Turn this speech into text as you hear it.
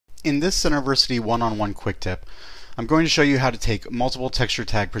In this Cineversity one-on-one quick tip, I'm going to show you how to take multiple texture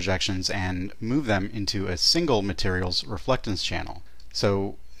tag projections and move them into a single material's reflectance channel.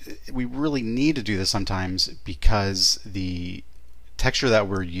 So we really need to do this sometimes because the texture that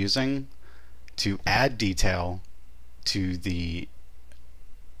we're using to add detail to the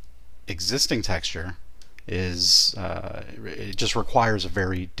existing texture is it just requires a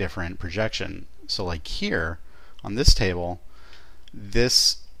very different projection. So like here on this table,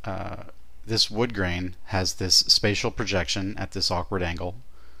 this wood grain has this spatial projection at this awkward angle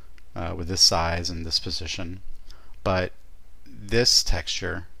with this size and this position, but this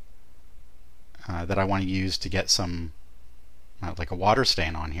texture that I want to use to get some like a water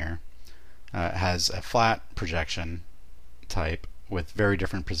stain on here has a flat projection type with very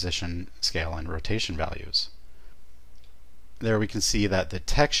different position, scale, and rotation values. There we can see that the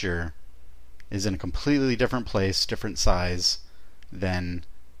texture is in a completely different place, different size than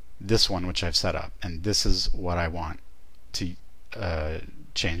this one which I've set up, and this is what I want to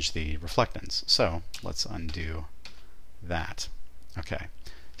change the reflectance. So let's undo that. Okay,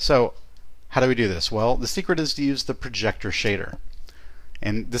 so how do we do this? Well, the secret is to use the Projector Shader,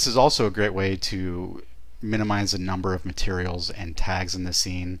 and this is also a great way to minimize the number of materials and tags in the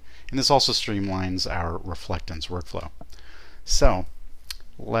scene, and this also streamlines our reflectance workflow. So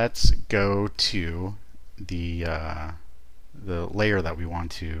let's go to the layer that we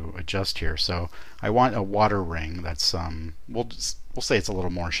want to adjust here. So I want a water ring that's we'll say it's a little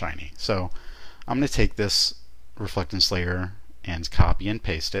more shiny. So I'm going to take this reflectance layer and copy and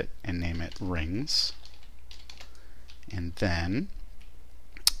paste it and name it rings, and then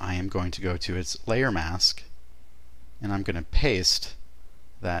I am going to go to its layer mask and I'm going to paste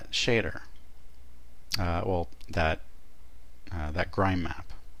that shader, that grime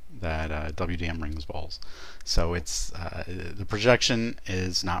map, that WDM rings balls. So it's the projection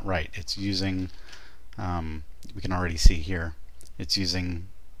is not right. It's using we can already see here it's using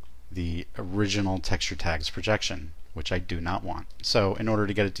the original texture tags projection, which I do not want. So in order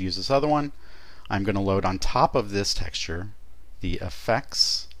to get it to use this other one, I'm going to load on top of this texture the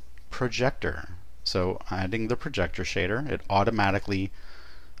effects projector. So adding the projector shader, it automatically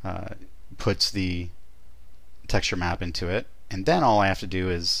puts the texture map into it, and then all I have to do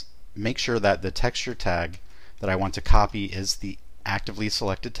is make sure that the texture tag that I want to copy is the actively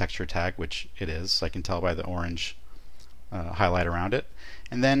selected texture tag, which it is. I can tell by the orange highlight around it.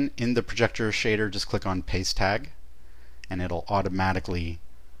 And then in the projector shader, just click on paste tag, and it'll automatically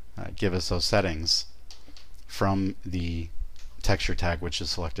give us those settings from the texture tag which is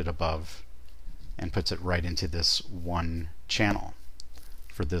selected above, and puts it right into this one channel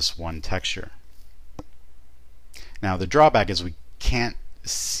for this one texture. Now the drawback is we can't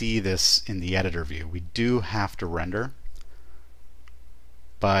see this in the editor view. We do have to render,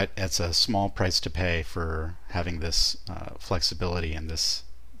 but it's a small price to pay for having this flexibility and this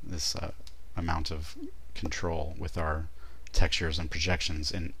amount of control with our textures and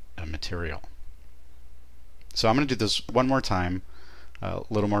projections in a material. So I'm going to do this one more time, a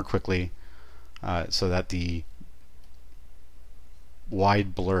little more quickly, so that the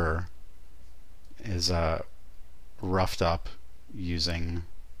wide blur is roughed up using,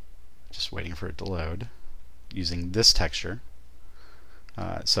 just waiting for it to load, using this texture.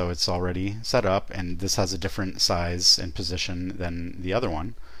 So it's already set up, and this has a different size and position than the other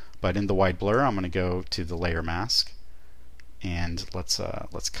one. But in the wide blur, I'm going to go to the layer mask, and let's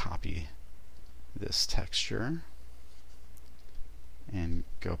copy this texture and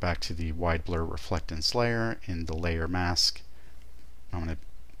go back to the wide blur reflectance layer. In the layer mask, I'm going to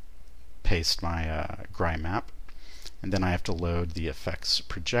paste my grime map, and then I have to load the effects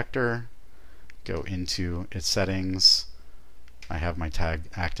projector, go into its settings. I have my tag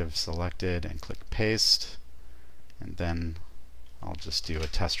active selected and click paste, and then I'll just do a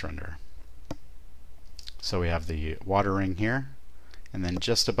test render. So we have the water ring here, and then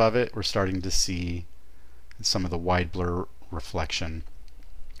just above it we're starting to see some of the wide blur reflection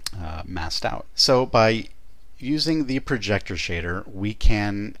masked out. So by using the projector shader, we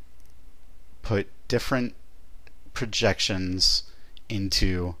can put different projections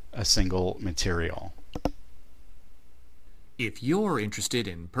into a single material. If you're interested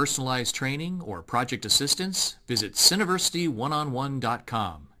in personalized training or project assistance, visit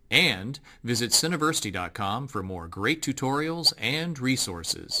Cineversity1on1.com and visit Cineversity.com for more great tutorials and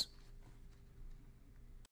resources.